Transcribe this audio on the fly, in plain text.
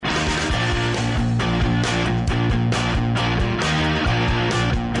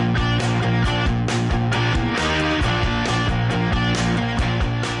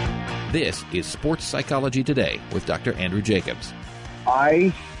This is Sports Psychology Today with Dr. Andrew Jacobs.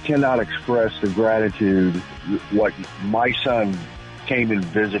 I cannot express the gratitude what my son came and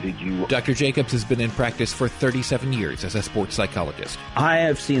visited you. Dr. Jacobs has been in practice for 37 years as a sports psychologist. I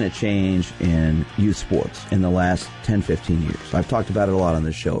have seen a change in youth sports in the last 10, 15 years. I've talked about it a lot on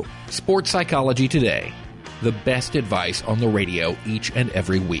this show. Sports Psychology Today, the best advice on the radio each and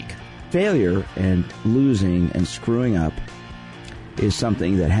every week. Failure and losing and screwing up is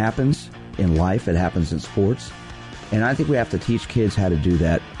something that happens in life. It happens in sports. And I think we have to teach kids how to do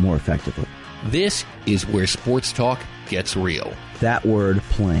that more effectively. This is where sports talk gets real. That word,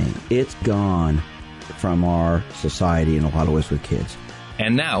 playing, it's gone from our society in a lot of ways with kids.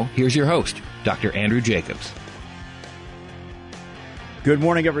 And now, here's your host, Dr. Andrew Jacobs. Good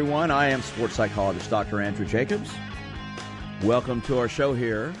morning, everyone. I am sports psychologist Dr. Andrew Jacobs. Welcome to our show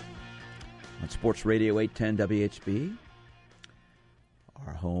here on Sports Radio 810 WHB,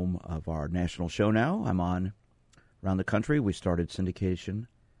 our home of our national show now. I'm on around the country. We started syndication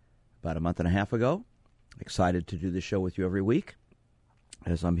about a month and a half ago. Excited to do this show with you every week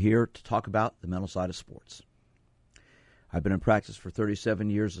as I'm here to talk about the mental side of sports. I've been in practice for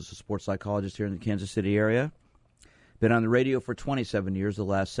 37 years as a sports psychologist here in the Kansas City area. Been on the radio for 27 years, the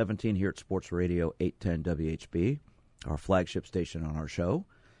last 17 here at Sports Radio 810 WHB, our flagship station on our show.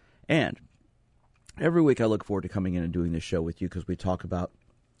 And every week I look forward to coming in and doing this show with you because we talk about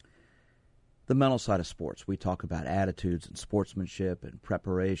the mental side of sports. We talk about attitudes and sportsmanship and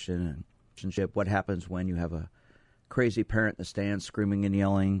preparation and relationship. What happens when you have a crazy parent in the stands screaming and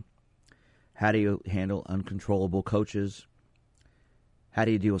yelling? How do you handle uncontrollable coaches? How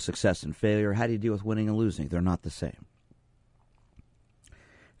do you deal with success and failure? How do you deal with winning and losing? They're not the same.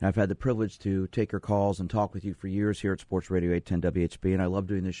 And I've had the privilege to take your calls and talk with you for years here at Sports Radio 810 WHB, and I love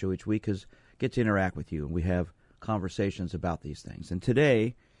doing this show each week because I get to interact with you, and we have conversations about these things. And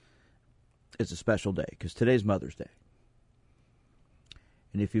today is a special day because today's Mother's Day.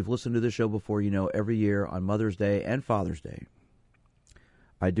 And if you've listened to this show before, you know every year on Mother's Day and Father's Day,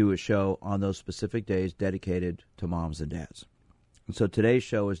 I do a show on those specific days dedicated to moms and dads. And so today's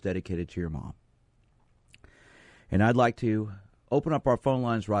show is dedicated to your mom. And I'd like to open up our phone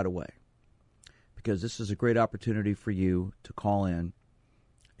lines right away because this is a great opportunity for you to call in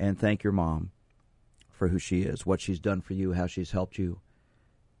and thank your mom for who she is, what she's done for you, how she's helped you,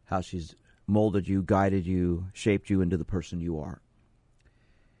 how she's molded you, guided you, shaped you into the person you are.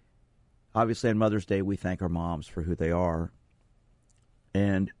 Obviously, on Mother's Day, we thank our moms for who they are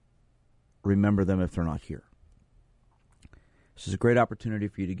and remember them if they're not here. This is a great opportunity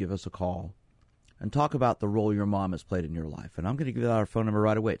for you to give us a call and talk about the role your mom has played in your life. And I'm going to give you our phone number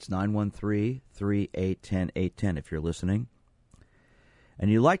right away. It's 913-381-0810 if you're listening. And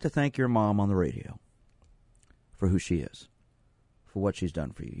you'd like to thank your mom on the radio for who she is, for what she's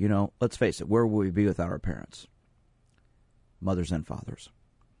done for you. You know, let's face it, where would we be without our parents? Mothers and fathers.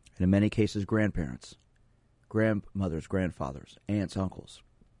 And in many cases, grandparents, grandmothers, grandfathers, aunts, uncles.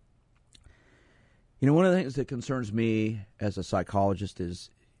 You know, one of the things that concerns me as a psychologist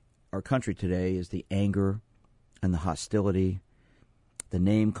is our country today is the anger and the hostility, the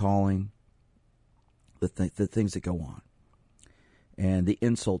name-calling, the things that go on, and the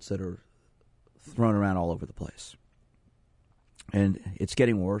insults that are thrown around all over the place. And it's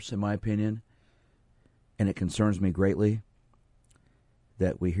getting worse, in my opinion, and it concerns me greatly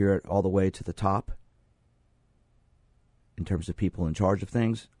that we hear it all the way to the top in terms of people in charge of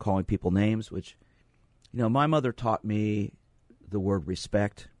things, calling people names, which, you know, my mother taught me the word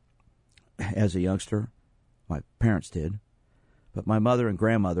respect as a youngster. My parents did. But my mother and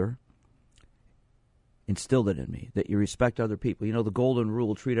grandmother instilled it in me, that you respect other people. You know, the golden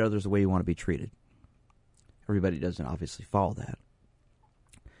rule, treat others the way you want to be treated. Everybody doesn't obviously follow that.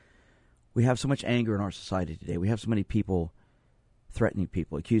 We have so much anger in our society today. We have so many people threatening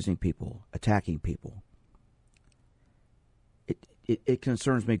people, accusing people, attacking people. It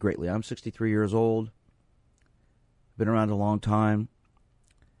concerns me greatly. I'm 63 years old. Been around a long time.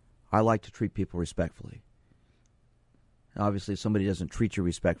 I like to treat people respectfully. Obviously, if somebody doesn't treat you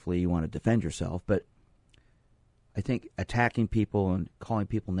respectfully, you want to defend yourself. But I think attacking people and calling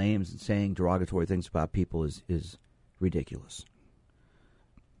people names and saying derogatory things about people is ridiculous.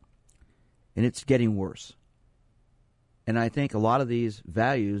 And it's getting worse. And I think a lot of these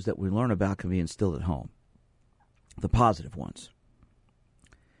values that we learn about can be instilled at home, the positive ones.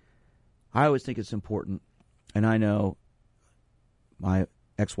 I always think it's important, and I know my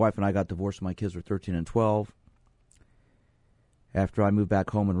ex-wife and I got divorced when my kids were 13 and 12. After I moved back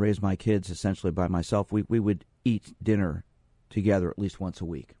home and raised my kids essentially by myself, we would eat dinner together at least once a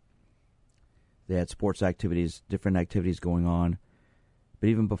week. They had sports activities, different activities going on. But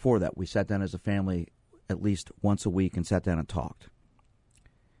even before that, we sat down as a family at least once a week and sat down and talked.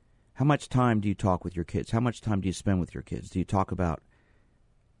 How much time do you talk with your kids? How much time do you spend with your kids? Do you talk about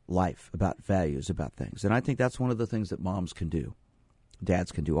life, about values, about things? And I think that's one of the things that moms can do.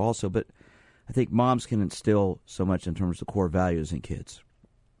 Dads can do also, but I think moms can instill so much in terms of core values in kids.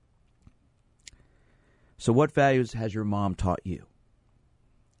 So what values has your mom taught you?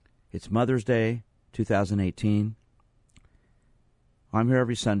 It's Mother's Day, 2018. I'm here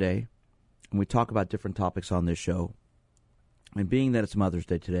every Sunday, and we talk about different topics on this show. And being that it's Mother's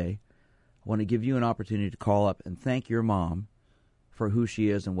Day today, I want to give you an opportunity to call up and thank your mom for who she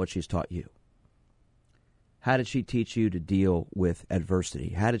is and what she's taught you. How did she teach you to deal with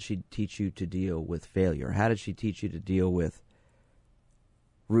adversity? How did she teach you to deal with failure? How did she teach you to deal with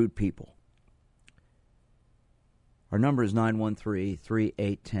rude people? Our number is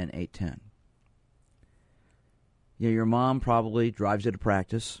 913-3810810. Your mom probably drives you to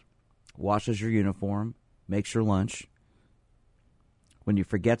practice, washes your uniform, makes your lunch. When you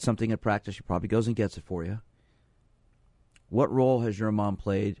forget something at practice, she probably goes and gets it for you. What role has your mom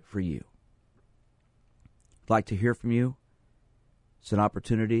played for you? I'd like to hear from you. It's an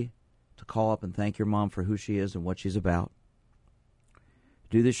opportunity to call up and thank your mom for who she is and what she's about.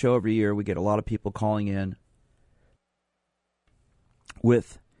 Do this show every year. We get a lot of people calling in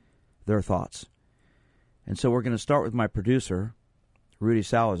with their thoughts. And so we're going to start with my producer, Rudy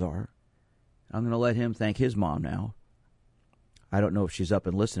Salazar. I'm going to let him thank his mom now. I don't know if she's up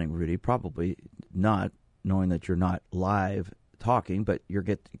and listening, Rudy. Probably not, knowing that you're not live talking, but you're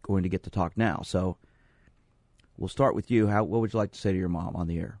going to get to talk now. So we'll start with you. What would you like to say to your mom on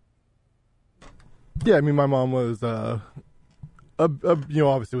the air? Yeah, I mean, my mom was,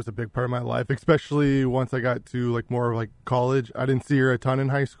 obviously was a big part of my life, especially once I got to more of college. I didn't see her a ton in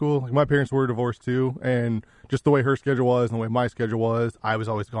high school. My parents were divorced too, and just the way her schedule was and the way my schedule was, I was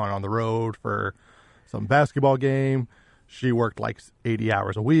always gone on the road for some basketball game. She worked 80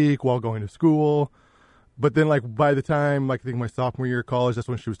 hours a week while going to school. But then by the time I think my sophomore year of college, that's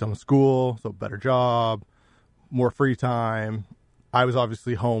when she was done with school, so better job, more free time. I was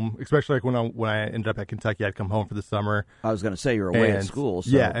obviously home, especially when I ended up at Kentucky. I'd come home for the summer. I was going to say you're away at school,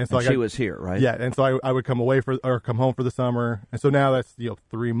 so, yeah, and so she was here, right? Yeah, and so I would come home for the summer, and so now that's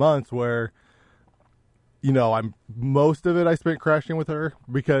 3 months where I'm most of it I spent crashing with her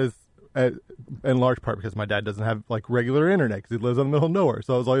because, in large part because my dad doesn't have regular internet because he lives in the middle of nowhere.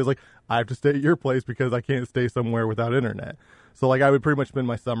 So I was always I have to stay at your place because I can't stay somewhere without internet. So I would pretty much spend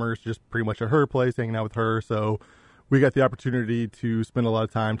my summers just pretty much at her place, hanging out with her. So we got the opportunity to spend a lot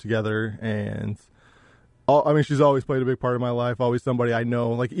of time together, and she's always played a big part of my life. Always somebody I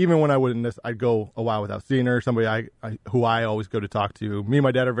know. Even when I wouldn't, I'd go a while without seeing her. Somebody who I always go to talk to. Me and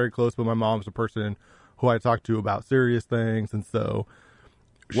my dad are very close, but my mom's a person who I talk to about serious things, and so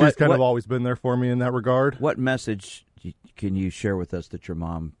she's kind of always been there for me in that regard. What message can you share with us that your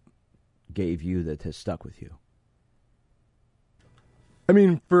mom gave you that has stuck with you? I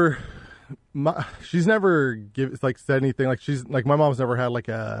mean, she's never said anything. She's my mom's never had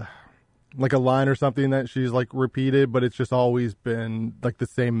a line or something that she's repeated, but it's just always been the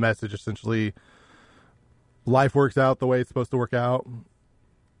same message essentially. Life works out the way it's supposed to work out.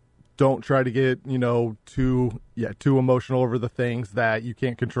 Don't try to get too emotional over the things that you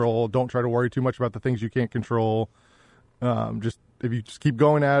can't control. Don't try to worry too much about the things you can't control. If you just keep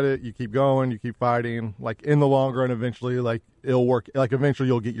going at it, you keep going, you keep fighting. In the long run, eventually, it'll work. Eventually,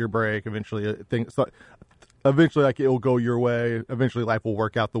 you'll get your break. Eventually, it will go your way. Eventually, life will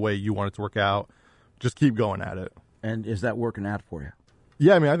work out the way you want it to work out. Just keep going at it. And is that working out for you?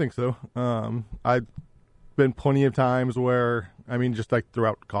 Yeah, I mean, I think so. I've been plenty of times where, just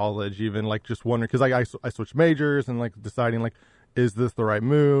throughout college, even just wondering, because I switched majors and deciding is this the right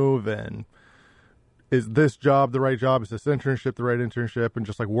move, and is this job the right job? Is this internship the right internship? And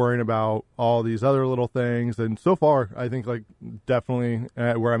just worrying about all these other little things. And so far, I think definitely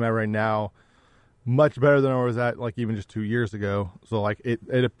at where I'm at right now, much better than I was at even just 2 years ago. So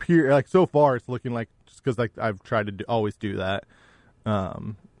it appears so far it's looking just because I've tried to always do that.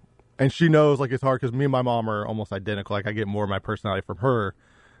 And she knows it's hard because me and my mom are almost identical. I get more of my personality from her,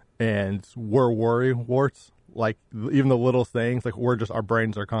 and we're worrywarts. Even the little things, our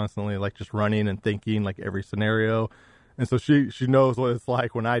brains are constantly just running and thinking every scenario. And so she knows what it's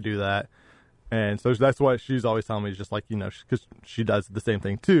like when I do that. And so that's what she's always telling me, is just because she does the same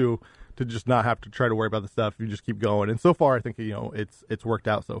thing too, to just not have to try to worry about the stuff. You just keep going. And so far, I think, it's worked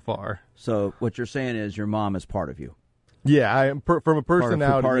out so far. So what you're saying is your mom is part of you. Yeah, I am from a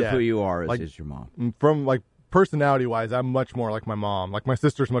personality. Part of who you are is your mom. From personality wise, I'm much more like my mom. My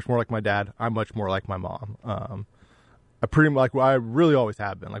sister's much more like my dad. I'm much more like my mom. I really always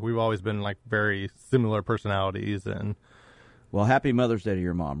have been. Like, we've always been like very similar personalities. And well, happy Mother's Day to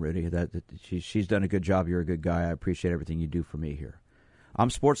your mom, Rudy. She's done a good job. You're a good guy. I appreciate everything you do for me here. I'm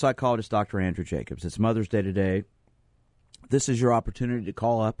sports psychologist Dr. Andrew Jacobs. It's Mother's Day today. This is your opportunity to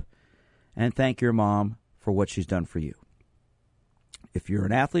call up and thank your mom for what she's done for you. If you're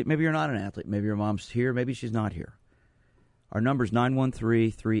an athlete, maybe you're not an athlete. Maybe your mom's here, maybe she's not here. Our number is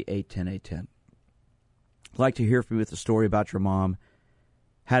 913-3810810. I'd like to hear from you with a story about your mom.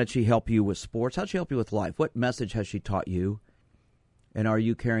 How did she help you with sports? How did she help you with life? What message has she taught you? And are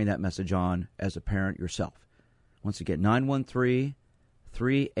you carrying that message on as a parent yourself? Once again,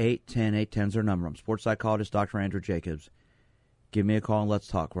 913-3810810 is our number. I'm sports psychologist Dr. Andrew Jacobs. Give me a call and let's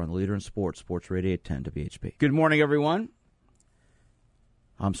talk. We're on the leader in sports, Sports Radio 810 WHB. Good morning, everyone.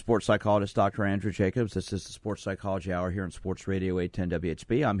 I'm sports psychologist Dr. Andrew Jacobs. This is the Sports Psychology Hour here on Sports Radio 810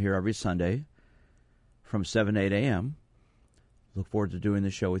 WHB. I'm here every Sunday from 7 to 8 a.m. Look forward to doing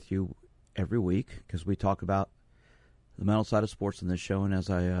this show with you every week because we talk about the mental side of sports in this show. And as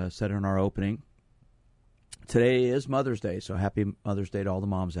I said in our opening, today is Mother's Day, so happy Mother's Day to all the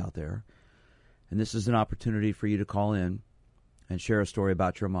moms out there. And this is an opportunity for you to call in and share a story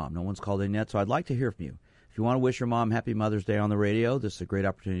about your mom. No one's called in yet, so I'd like to hear from you. If you want to wish your mom happy Mother's Day on the radio, this is a great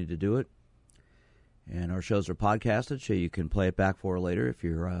opportunity to do it. And our shows are podcasted, so you can play it back for her later. If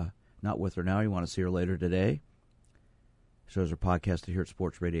you're not with her now, you want to see her later today. Shows are podcasted here at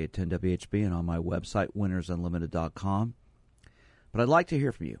Sports Radio 810 WHB and on my website, winnersunlimited.com. But I'd like to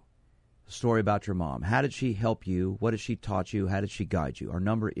hear from you. A story about your mom. How did she help you? What has she taught you? How did she guide you? Our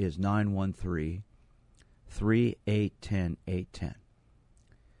number is 913-3810810.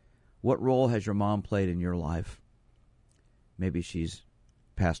 What role has your mom played in your life? Maybe she's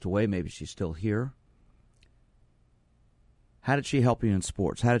passed away. Maybe she's still here. How did she help you in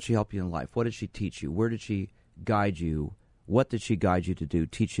sports? How did she help you in life? What did she teach you? Where did she guide you? What did she guide you to do,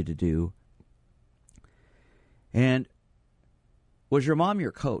 teach you to do? And was your mom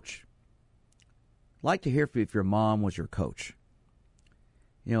your coach? I'd like to hear from you if your mom was your coach.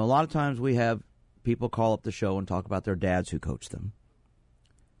 You know, a lot of times we have people call up the show and talk about their dads who coached them.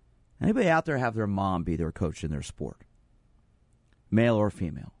 Anybody out there have their mom be their coach in their sport? Male or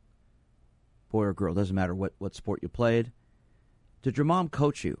female? Boy or girl, doesn't matter what sport you played. Did your mom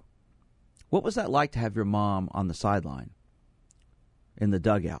coach you? What was that like to have your mom on the sideline, in the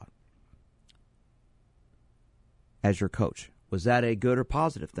dugout, as your coach? Was that a good or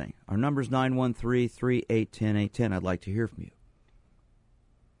positive thing? Our number is 913-3810810. I'd like to hear from you.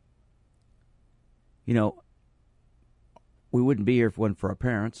 You know, we wouldn't be here if it wasn't for our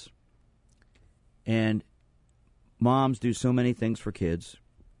parents. And moms do so many things for kids,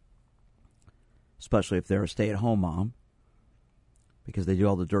 especially if they're a stay-at-home mom, because they do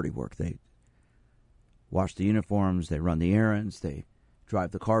all the dirty work. They wash the uniforms, they run the errands, they drive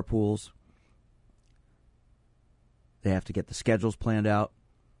the carpools. They have to get the schedules planned out.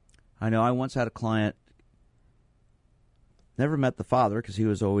 I know I once had a client, never met the father because he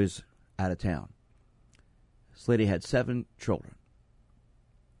was always out of town. This lady had 7 children.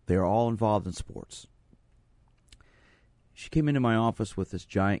 They are all involved in sports. She came into my office with this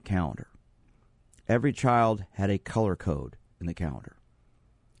giant calendar. Every child had a color code in the calendar.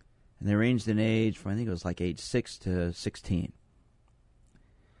 And they ranged in age from, I think it was like age 6 to 16.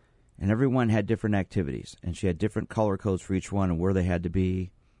 And everyone had different activities. And she had different color codes for each one and where they had to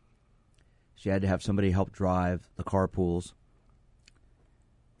be. She had to have somebody help drive the carpools.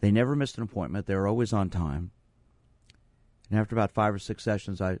 They never missed an appointment. They were always on time. And after about 5 or 6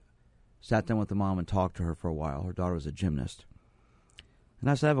 sessions, I sat down with the mom and talked to her for a while. Her daughter was a gymnast. And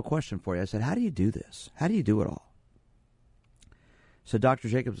I said, I have a question for you. I said, how do you do this? How do you do it all? So Dr.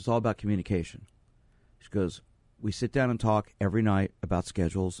 Jacobs, it's all about communication. She goes, we sit down and talk every night about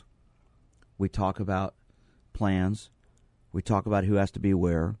schedules. We talk about plans. We talk about who has to be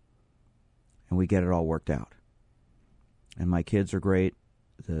where. And we get it all worked out. And my kids are great.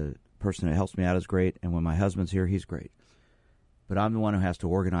 The person that helps me out is great. And when my husband's here, he's great. But I'm the one who has to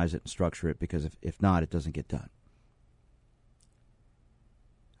organize it and structure it because if not, it doesn't get done.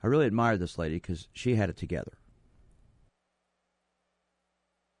 I really admire this lady because she had it together.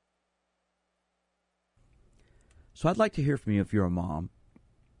 So I'd like to hear from you if you're a mom.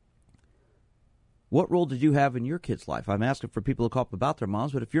 What role did you have in your kid's life? I'm asking for people to call up about their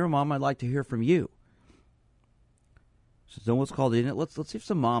moms, but if you're a mom, I'd like to hear from you. So no one's called in. Let's see if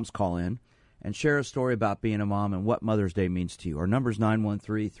some moms call in and share a story about being a mom and what Mother's Day means to you. Our number is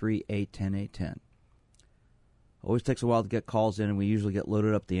 913-3810810. Always takes a while to get calls in, and we usually get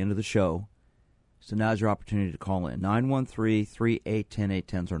loaded up at the end of the show. So now's your opportunity to call in.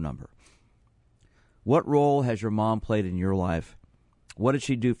 913-3810810 is our number. What role has your mom played in your life? What did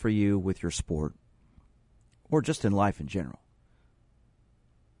she do for you with your sport? Or just in life in general?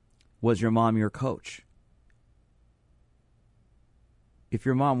 Was your mom your coach? If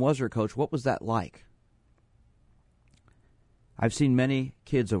your mom was your coach, what was that like? I've seen many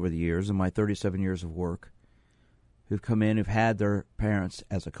kids over the years, in my 37 years of work, who've come in who've had their parents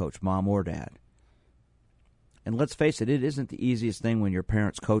as a coach, mom or dad. And let's face it, it isn't the easiest thing when your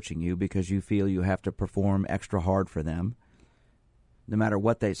parents coaching you because you feel you have to perform extra hard for them. No matter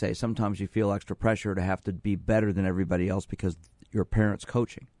what they say, sometimes you feel extra pressure to have to be better than everybody else because your parents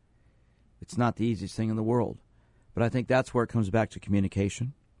coaching. It's not the easiest thing in the world. But I think that's where it comes back to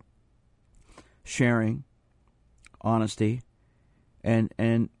communication, sharing, honesty, and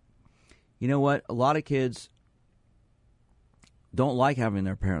you know what? A lot of kids don't like having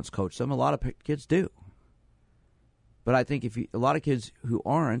their parents coach them. A lot of kids do. But I think a lot of kids who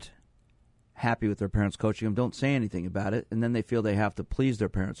aren't happy with their parents coaching them don't say anything about it, and then they feel they have to please their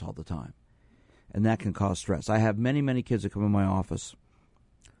parents all the time. And that can cause stress. I have many, many kids that come in my office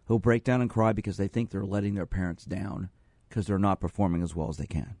who'll break down and cry because they think they're letting their parents down because they're not performing as well as they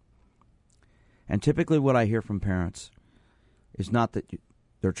can. And typically what I hear from parents is not that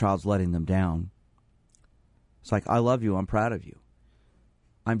their child's letting them down. It's like, I love you, I'm proud of you.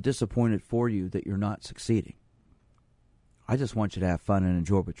 I'm disappointed for you that you're not succeeding. I just want you to have fun and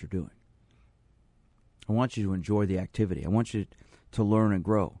enjoy what you're doing. I want you to enjoy the activity. I want you to learn and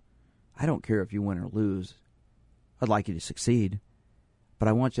grow. I don't care if you win or lose. I'd like you to succeed. But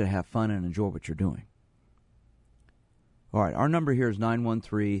I want you to have fun and enjoy what you're doing. All right, our number here is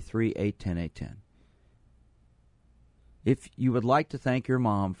 913-3810810. If you would like to thank your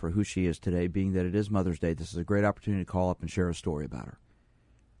mom for who she is today, being that it is Mother's Day, this is a great opportunity to call up and share a story about her.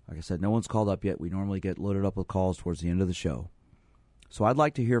 Like I said, no one's called up yet. We normally get loaded up with calls towards the end of the show. So I'd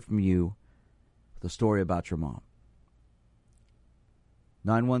like to hear from you the story about your mom.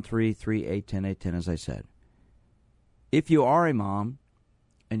 913-3810810, as I said. If you are a mom,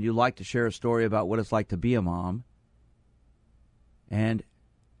 and you'd like to share a story about what it's like to be a mom, and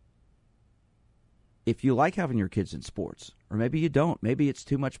if you like having your kids in sports, or maybe you don't, maybe it's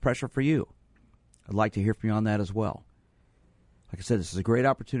too much pressure for you, I'd like to hear from you on that as well. Like I said, this is a great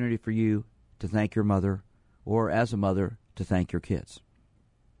opportunity for you to thank your mother, or as a mother, to thank your kids.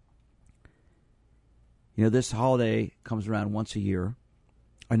 You know, this holiday comes around once a year.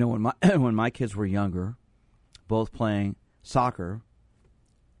 I know when when my kids were younger, both playing soccer,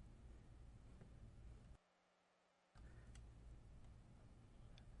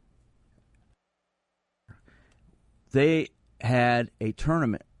 they had a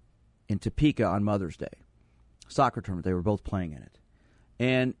tournament in Topeka on Mother's Day. Soccer tournament. They were both playing in it.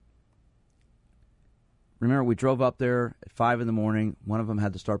 And remember, we drove up there at 5 in the morning. One of them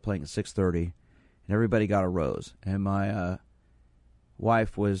had to start playing at 6:30, and everybody got a rose. And my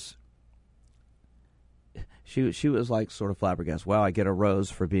wife was, she was like sort of flabbergasted. Wow, I get a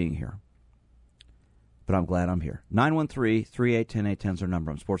rose for being here. But I'm glad I'm here. 913-3810810 is our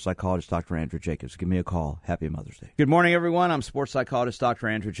number. I'm sports psychologist Dr. Andrew Jacobs. Give me a call. Happy Mother's Day. Good morning, everyone. I'm sports psychologist Dr.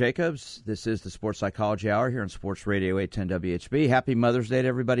 Andrew Jacobs. This is the Sports Psychology Hour here on Sports Radio 810 WHB. Happy Mother's Day to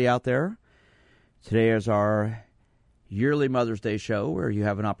everybody out there. Today is our yearly Mother's Day show where you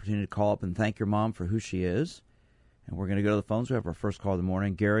have an opportunity to call up and thank your mom for who she is. And we're going to go to the phones. We have our first call of the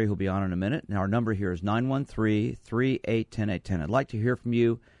morning. Gary, who'll be on in a minute. Now, our number here is 913-3810810. I'd like to hear from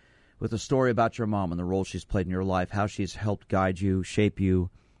you with a story about your mom and the role she's played in your life, how she's helped guide you, shape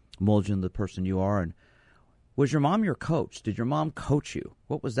you, mold you into the person you are. And was your mom your coach? Did your mom coach you?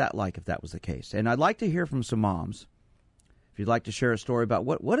 What was that like if that was the case? And I'd like to hear from some moms. If you'd like to share a story about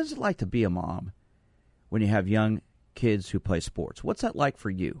what is it like to be a mom when you have young kids who play sports? What's that like for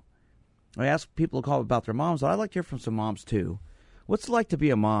you? I ask people to call about their moms, but I'd like to hear from some moms too. What's it like to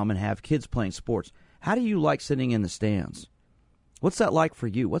be a mom and have kids playing sports? How do you like sitting in the stands? What's that like for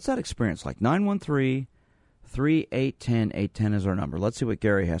you? What's that experience like? 913-3810810 is our number. Let's see what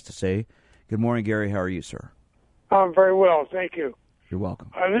Gary has to say. Good morning, Gary. How are you, sir? I'm very well, thank you. You're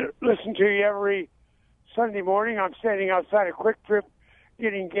welcome. I listen to you every Sunday morning. I'm standing outside a Quick Trip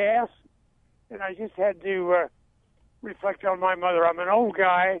getting gas, and I just had to reflect on my mother. I'm an old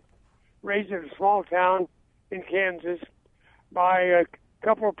guy, raised in a small town in Kansas by a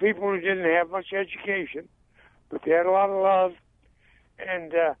couple of people who didn't have much education, but they had a lot of love.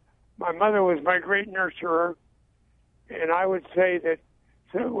 And my mother was my great nurturer, and I would say that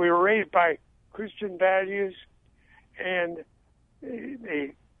we were raised by Christian values, and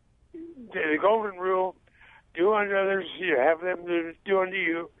the golden rule, do unto others, you have them to do unto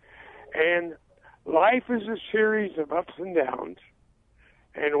you. And life is a series of ups and downs,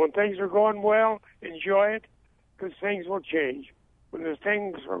 And when things are going well, enjoy it, because things will change. When the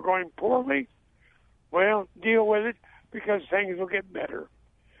things are going poorly, well, deal with it, because things will get better.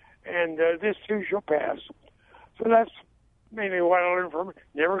 And this too shall pass. So that's mainly what I learned from it.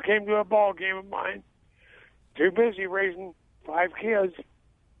 Never came to a ball game of mine. Too busy raising 5 kids.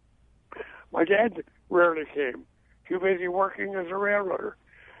 My dad rarely came. Too busy working as a railroader.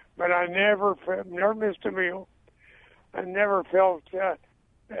 But I never missed a meal. I never felt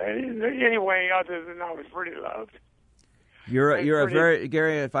any way other than I was pretty loved. You're a very,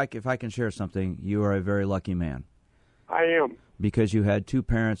 Gary, if I can share something, you are a very lucky man. I am. Because you had 2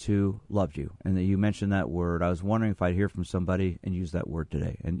 parents who loved you, and that you mentioned that word. I was wondering if I'd hear from somebody and use that word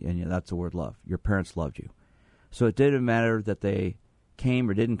today, and that's the word love. Your parents loved you. So it didn't matter that they came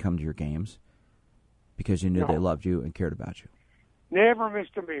or didn't come to your games, because you knew they loved you and cared about you. Never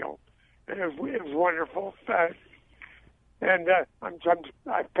missed a meal. It was wonderful. And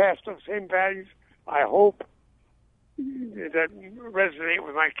I've passed those same values, I hope, that resonate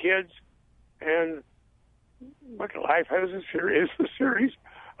with my kids. And look, life has a series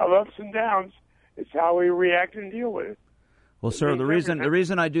of ups and downs. It's how we react and deal with it. Well, sir, the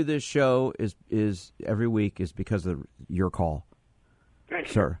reason I do this show is every week is because of your call. Thank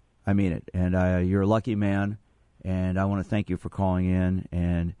you. Sir, I mean it. And you're a lucky man, and I want to thank you for calling in.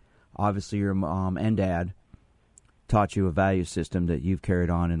 And obviously your mom and dad taught you a value system that you've carried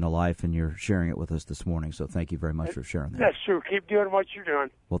on in the life, and you're sharing it with us this morning. So thank you very much for sharing that. That's true. Keep doing what you're doing.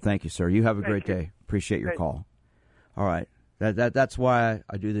 Well, thank you, sir. You have a great day. Appreciate your call. All right. That's why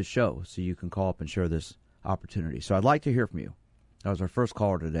I do this show, so you can call up and share this opportunity. So I'd like to hear from you. That was our first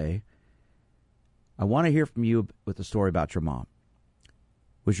caller today. I want to hear from you with a story about your mom.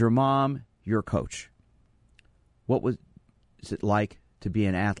 Was your mom your coach? What was it like to be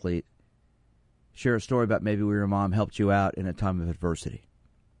an athlete? Share a story about maybe where your mom helped you out in a time of adversity.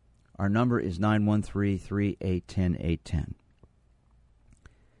 Our number is 913-381-0810. I'd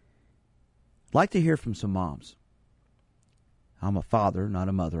like to hear from some moms. I'm a father, not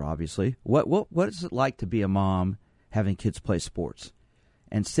a mother, obviously. What is it like to be a mom having kids play sports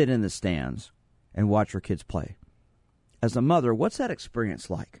and sit in the stands and watch your kids play? As a mother, what's that experience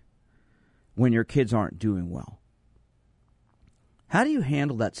like when your kids aren't doing well? How do you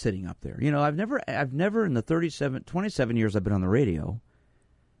handle that sitting up there? You know, I've never in the 27 years I've been on the radio,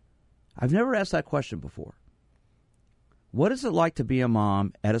 I've never asked that question before. What is it like to be a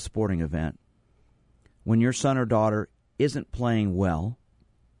mom at a sporting event when your son or daughter isn't playing well,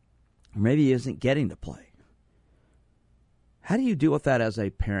 or maybe isn't getting to play? How do you deal with that as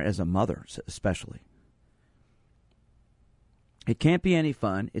a parent, as a mother especially? It can't be any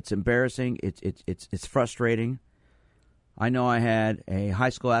fun. It's embarrassing. It's frustrating. I know I had a high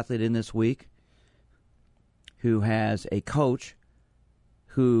school athlete in this week who has a coach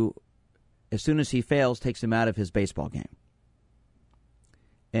who, as soon as he fails, takes him out of his baseball game.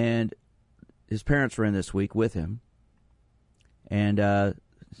 And his parents were in this week with him. And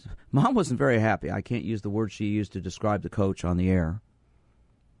Mom wasn't very happy. I can't use the word she used to describe the coach on the air.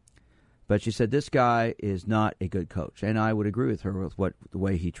 But she said, this guy is not a good coach. And I would agree with her with the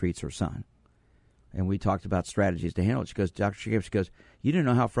way he treats her son. And we talked about strategies to handle it. She goes, Dr. Jacobs, she goes, you don't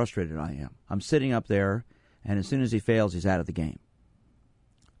know how frustrated I am. I'm sitting up there, and as soon as he fails, he's out of the game.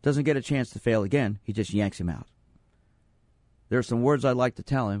 Doesn't get a chance to fail again. He just yanks him out. There are some words I'd like to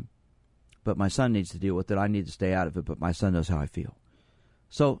tell him, but my son needs to deal with it. I need to stay out of it, but my son knows how I feel.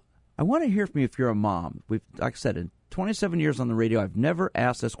 So I want to hear from you if you're a mom. Like I said, in 27 years on the radio, I've never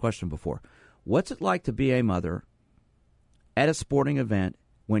asked this question before. What's it like to be a mother at a sporting event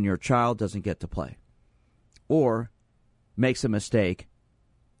when your child doesn't get to play or makes a mistake?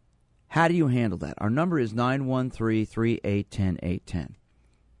 How do you handle that? Our number is 913-381-0810.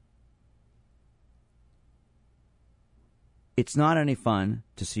 It's not any fun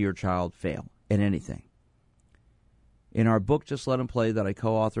to see your child fail at anything. In our book, Just Let Him Play, that I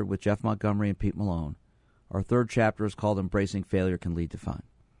co-authored with Jeff Montgomery and Pete Malone, our third chapter is called Embracing Failure Can Lead to Fun.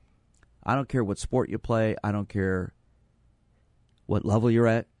 I don't care what sport you play. I don't care what level you're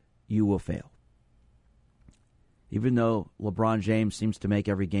at. You will fail. Even though LeBron James seems to make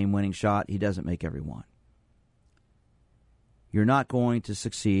every game-winning shot, he doesn't make every one. You're not going to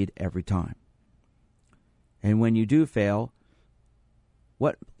succeed every time. And when you do fail,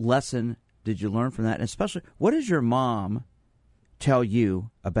 what lesson did you learn from that? And especially, what does your mom tell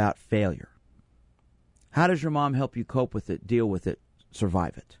you about failure? How does your mom help you cope with it, deal with it,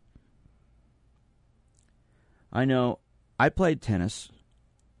 survive it? I know I played tennis,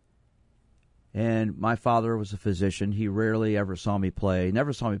 and my father was a physician. He rarely ever saw me play. He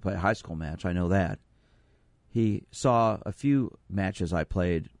never saw me play a high school match. I know that. He saw a few matches I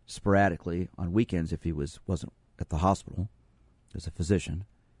played sporadically on weekends if he wasn't at the hospital as a physician.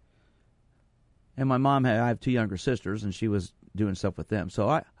 And my mom I have 2 younger sisters, and she was doing stuff with them.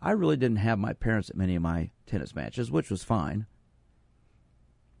 So I really didn't have my parents at many of my tennis matches, which was fine.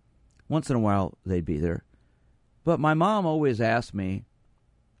 Once in a while, they'd be there. But my mom always asked me,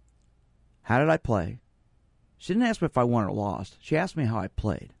 how did I play? She didn't ask me if I won or lost. She asked me how I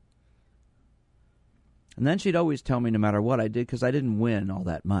played. And then she'd always tell me no matter what I did, because I didn't win all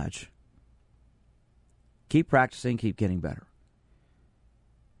that much, keep practicing, keep getting better.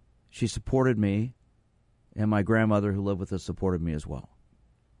 She supported me, and my grandmother who lived with us supported me as well.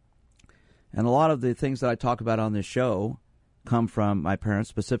 And a lot of the things that I talk about on this show come from my parents,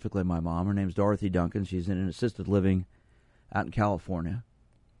 specifically my mom. Her name's Dorothy Duncan. She's in an assisted living out in California.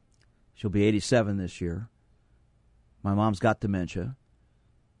 She'll be 87 this year. My mom's got dementia.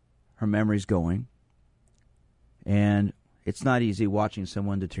 Her memory's going. And it's not easy watching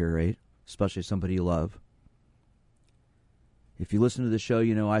someone deteriorate, especially somebody you love. If you listen to the show,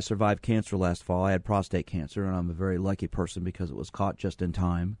 you know I survived cancer last fall. I had prostate cancer, and I'm a very lucky person because it was caught just in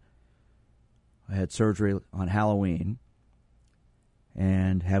time. I had surgery on Halloween,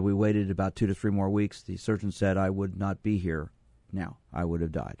 and had we waited about 2 to 3 more weeks, the surgeon said I would not be here now. I would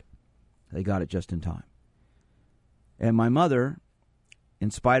have died. They got it just in time. And my mother,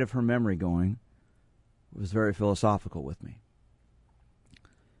 in spite of her memory going, was very philosophical with me.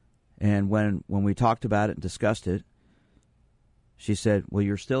 And when we talked about it and discussed it, she said, well,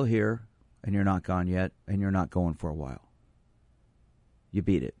 you're still here, and you're not gone yet, and you're not going for a while. You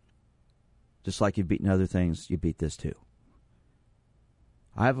beat it. Just like you've beaten other things, you beat this too.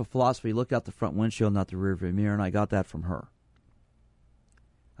 I have a philosophy, look out the front windshield, not the rearview mirror, and I got that from her.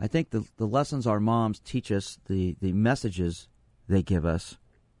 I think the lessons our moms teach us, the messages they give us,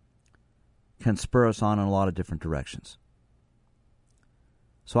 can spur us on in a lot of different directions.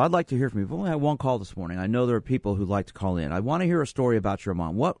 So I'd like to hear from you. We've only had one call this morning. I know there are people who'd like to call in. I want to hear a story about your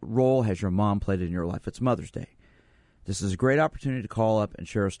mom. What role has your mom played in your life? It's Mother's Day. This is a great opportunity to call up and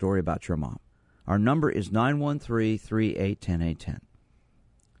share a story about your mom. Our number is 913-3810810.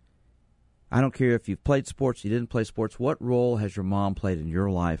 I don't care if you've played sports, you didn't play sports. What role has your mom played in your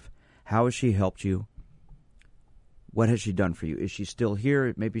life? How has she helped you? What has she done for you? Is she still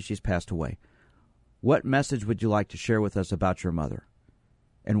here? Maybe she's passed away. What message would you like to share with us about your mother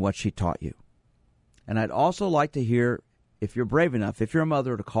and what she taught you? And I'd also like to hear, if you're brave enough, if you're a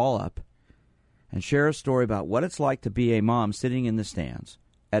mother, to call up and share a story about what it's like to be a mom sitting in the stands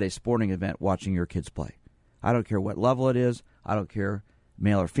at a sporting event watching your kids play. I don't care what level it is. I don't care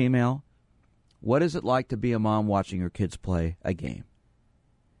male or female. What is it like to be a mom watching your kids play a game?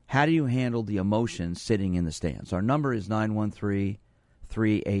 How do you handle the emotions sitting in the stands? Our number is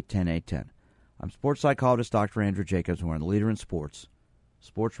 913-3810810. I'm sports psychologist Dr. Andrew Jacobs, and we're the leader in sports.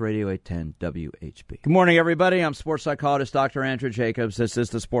 Sports Radio 810 WHB. Good morning, everybody. I'm sports psychologist Dr. Andrew Jacobs. This is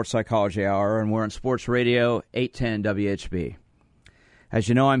the Sports Psychology Hour, and we're on Sports Radio 810 WHB. As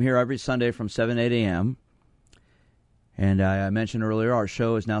you know, I'm here every Sunday from 7 to 8 a.m. And I mentioned earlier, our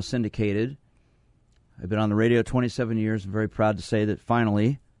show is now syndicated. I've been on the radio 27 years. I'm very proud to say that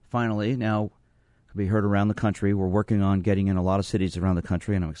finally, now can be heard around the country. We're working on getting in a lot of cities around the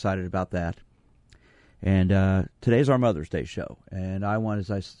country, and I'm excited about that. And today's our Mother's Day show. And I want, as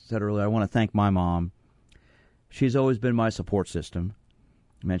I said earlier, I want to thank my mom. She's always been my support system.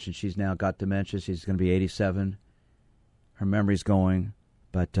 I mentioned she's now got dementia. She's going to be 87. Her memory's going.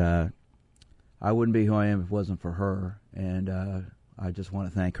 But I wouldn't be who I am if it wasn't for her. And I just want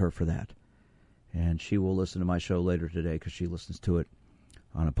to thank her for that. And she will listen to my show later today because she listens to it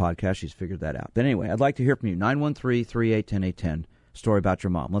on a podcast. She's figured that out. But anyway, I'd like to hear from you. 913-3810810. Story about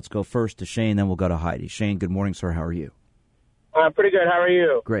your mom. Let's go first to Shane, then we'll go to Heidi. Shane, good morning, sir. How are you? Pretty good. How are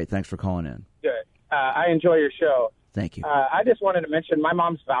you? Great. Thanks for calling in. Good. I enjoy your show. Thank you. I just wanted to mention my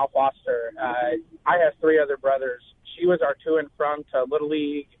mom's Val Foster. I have 3 other brothers. She was our to and from to Little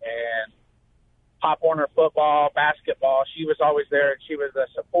League and Pop Warner football, basketball. She was always there. She was a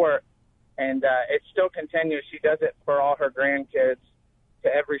support, and it still continues. She does it for all her grandkids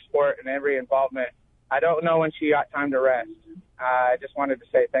to every sport and every involvement. I don't know when she got time to rest. I just wanted to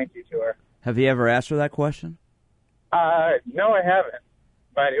say thank you to her. Have you ever asked her that question? No, I haven't.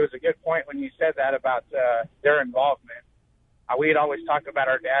 But it was a good point when you said that about their involvement. We had always talked about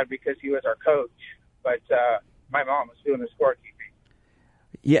our dad because he was our coach, but my mom was doing the scorekeeping.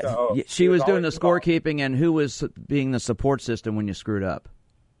 Yeah, so she was doing the scorekeeping, and who was being the support system when you screwed up?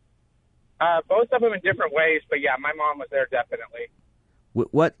 Both of them in different ways, but yeah, my mom was there definitely.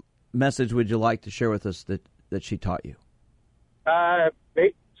 What message would you like to share with us that she taught you?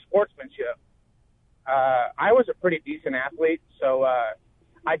 Sportsmanship. I was a pretty decent athlete, so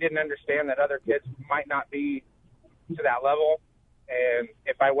I didn't understand that other kids might not be to that level. And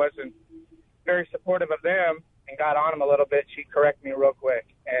if I wasn't very supportive of them and got on them a little bit, she'd correct me real quick.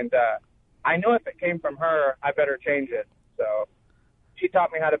 And I knew if it came from her, I better change it. So she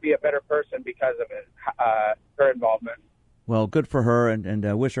taught me how to be a better person because of it, her involvement. Well, good for her,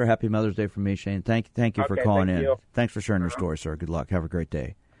 and wish her a happy Mother's Day from me, Shane. Thank you for calling in. You. Thanks for sharing your story, sir. Good luck. Have a great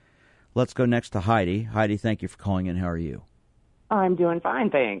day. Let's go next to Heidi. Heidi, thank you for calling in. How are you? I'm doing fine,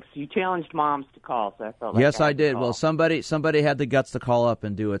 thanks. You challenged moms to call, so I felt like yes, I did. Call. Well, somebody had the guts to call up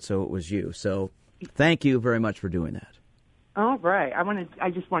and do it, so it was you. So thank you very much for doing that. Oh, right. I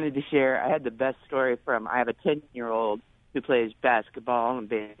just wanted to share. I had the best story from. I have a 10-year-old who plays basketball and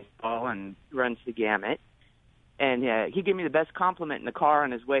baseball and runs the gamut. And he gave me the best compliment in the car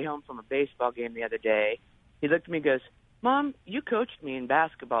on his way home from a baseball game the other day. He looked at me and goes, "Mom, you coached me in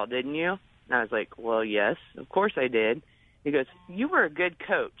basketball, didn't you?" And I was like, "Well, yes, of course I did." He goes, "You were a good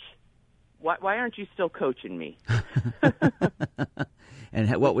coach. Why aren't you still coaching me?"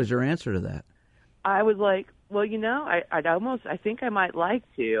 And what was your answer to that? I was like, "Well, I think I might like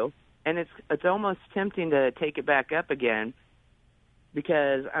to." And it's almost tempting to take it back up again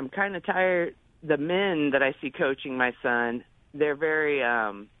because I'm kind of tired. The men that I see coaching my son, they're very,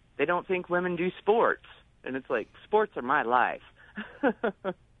 they don't think women do sports. And it's like, sports are my life.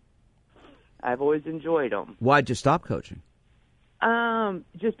 I've always enjoyed them. Why'd you stop coaching?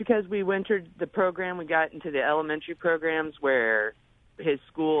 Just because we entered the program, we got into the elementary programs where his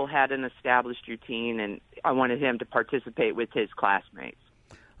school had an established routine, and I wanted him to participate with his classmates.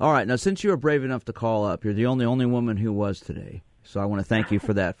 All right. Now, since you were brave enough to call up, you're the only woman who was today. So I want to thank you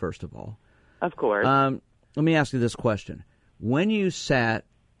for that, first of all. Of course. Let me ask you this question. When you sat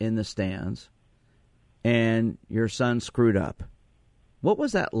in the stands and your son screwed up, what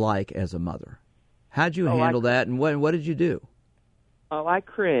was that like as a mother? How'd you handle that, and what did you do? Oh, I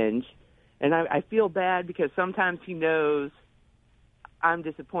cringe, and I feel bad because sometimes he knows I'm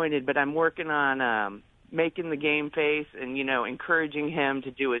disappointed, but I'm working on making the game face and, encouraging him to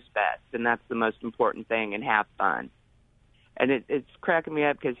do his best, and that's the most important thing, and have fun. And it's cracking me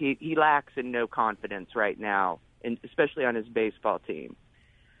up because he lacks in no confidence right now, and especially on his baseball team.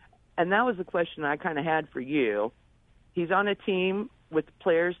 And that was the question I kind of had for you. He's on a team with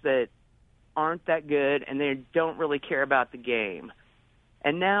players that aren't that good, and they don't really care about the game.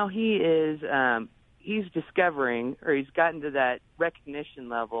 And now he is he's discovering, or he's gotten to that recognition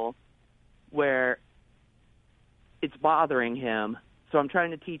level where it's bothering him. So I'm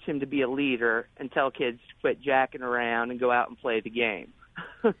trying to teach him to be a leader and tell kids to quit jacking around and go out and play the game.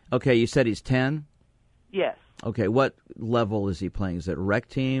 Okay, you said he's 10? Yes. Okay, what level is he playing? Is it a rec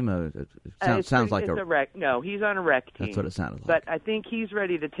team? Sounds like a rec. No, he's on a rec team. That's what it sounded like. But I think he's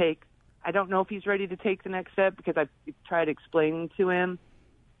ready to take. I don't know if he's ready to take the next step because I've tried explaining to him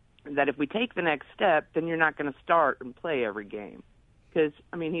that if we take the next step, then you're not going to start and play every game. Because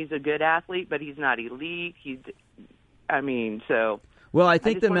he's a good athlete, but he's not elite. Well, I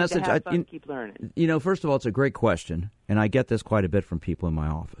think the message. Keep learning. First of all, it's a great question, and I get this quite a bit from people in my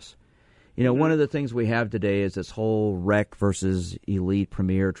office. One of the things we have today is this whole rec versus elite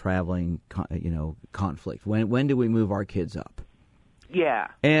premier traveling, conflict. When do we move our kids up? Yeah.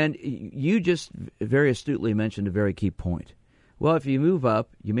 And you just very astutely mentioned a very key point. Well, if you move up,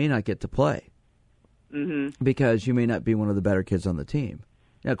 you may not get to play because you may not be one of the better kids on the team.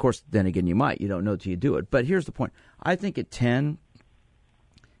 Now, of course, then again, you might. You don't know till you do it. But here's the point. I think at 10,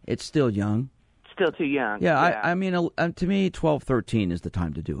 it's still young. Still too young. Yeah. To me, 12, 13 is the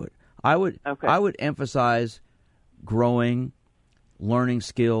time to do it. I would emphasize growing, learning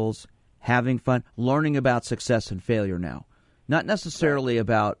skills, having fun, learning about success and failure now. Not necessarily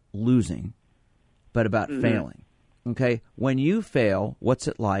about losing, but about failing. Okay? When you fail, what's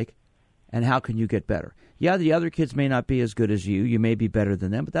it like, and how can you get better? Yeah, the other kids may not be as good as you. You may be better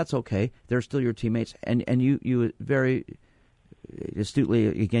than them, but that's okay. They're still your teammates. And you very astutely,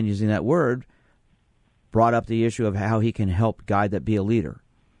 again, using that word, brought up the issue of how he can help guide that, be a leader.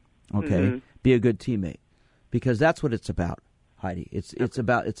 Okay? Be a good teammate. Because that's what it's about, Heidi. It's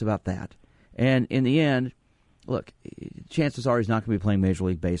about that. And in the end, look, chances are he's not going to be playing Major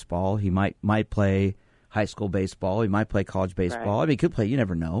League Baseball. He might play high school baseball. He might play college baseball. Right. He could play. You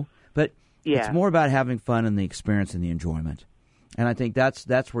never know. But it's more about having fun and the experience and the enjoyment. And I think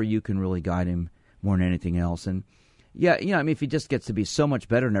that's where you can really guide him more than anything else. And, if he just gets to be so much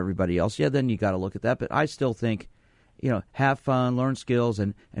better than everybody else, then you got to look at that. But I still think, have fun, learn skills,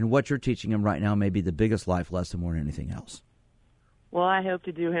 and what you're teaching him right now may be the biggest life lesson more than anything else. Well, I hope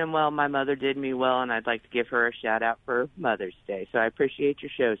to do him well. My mother did me well, and I'd like to give her a shout-out for Mother's Day. So I appreciate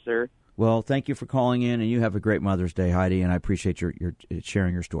your show, sir. Well, thank you for calling in, and you have a great Mother's Day, Heidi, and I appreciate your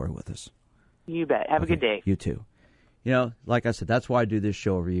sharing your story with us. You bet. Have a good day. You too. You know, like I said, that's why I do this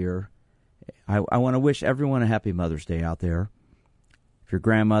show every year. I want to wish everyone a happy Mother's Day out there. If you're a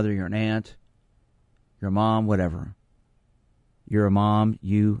grandmother, you're an aunt, you're a mom, whatever. You're a mom,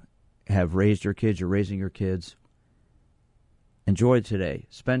 you have raised your kids, you're raising your kids. Enjoy today.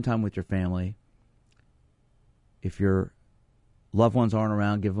 Spend time with your family. If your loved ones aren't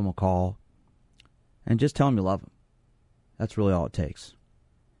around, give them a call. And just tell them you love them. That's really all it takes.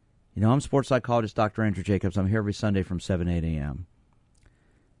 You know, I'm sports psychologist Dr. Andrew Jacobs. I'm here every Sunday from 7 to 8 a.m.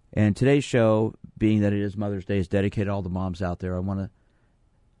 And today's show, being that it is Mother's Day, is dedicated to all the moms out there. I want to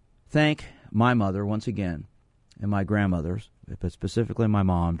thank my mother once again, and my grandmothers, but specifically my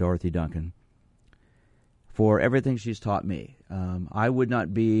mom, Dorothy Duncan, for everything she's taught me. I would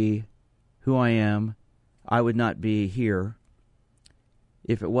not be who I am. I would not be here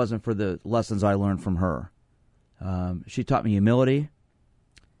if it wasn't for the lessons I learned from her. She taught me humility.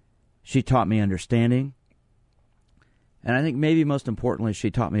 She taught me understanding. And I think maybe most importantly,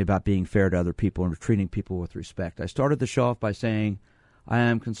 she taught me about being fair to other people and treating people with respect. I started the show off by saying I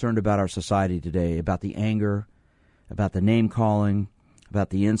am concerned about our society today, about the anger, about the name-calling,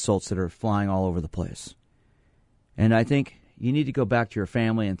 about the insults that are flying all over the place. And I think you need to go back to your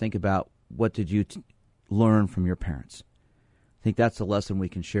family and think about what did you learn from your parents. I think that's the lesson we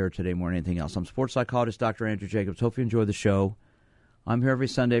can share today more than anything else. I'm sports psychologist Dr. Andrew Jacobs. Hope you enjoy the show. I'm here every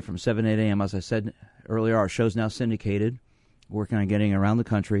Sunday from 7 to 8 a.m. As I said earlier, our show's now syndicated, working on getting around the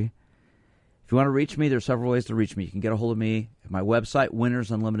country. If you want to reach me, there's several ways to reach me. You can get a hold of me at my website,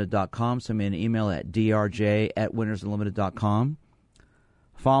 winnersunlimited.com. Send me an email at drj@winnersunlimited.com.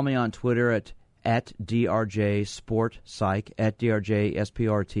 Follow me on Twitter at drjsportpsych, at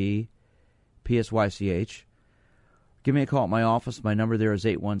drjsportpsych. Give me a call at my office. My number there is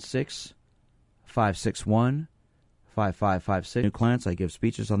 816-561-5556. New clients, I give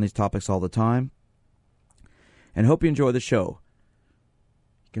speeches on these topics all the time. And hope you enjoy the show.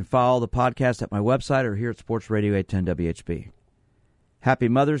 You can follow the podcast at my website or here at Sports Radio 810 WHB. Happy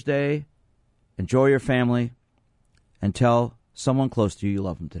Mother's Day. Enjoy your family. And tell someone close to you you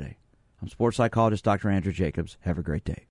love them today. I'm sports psychologist Dr. Andrew Jacobs. Have a great day.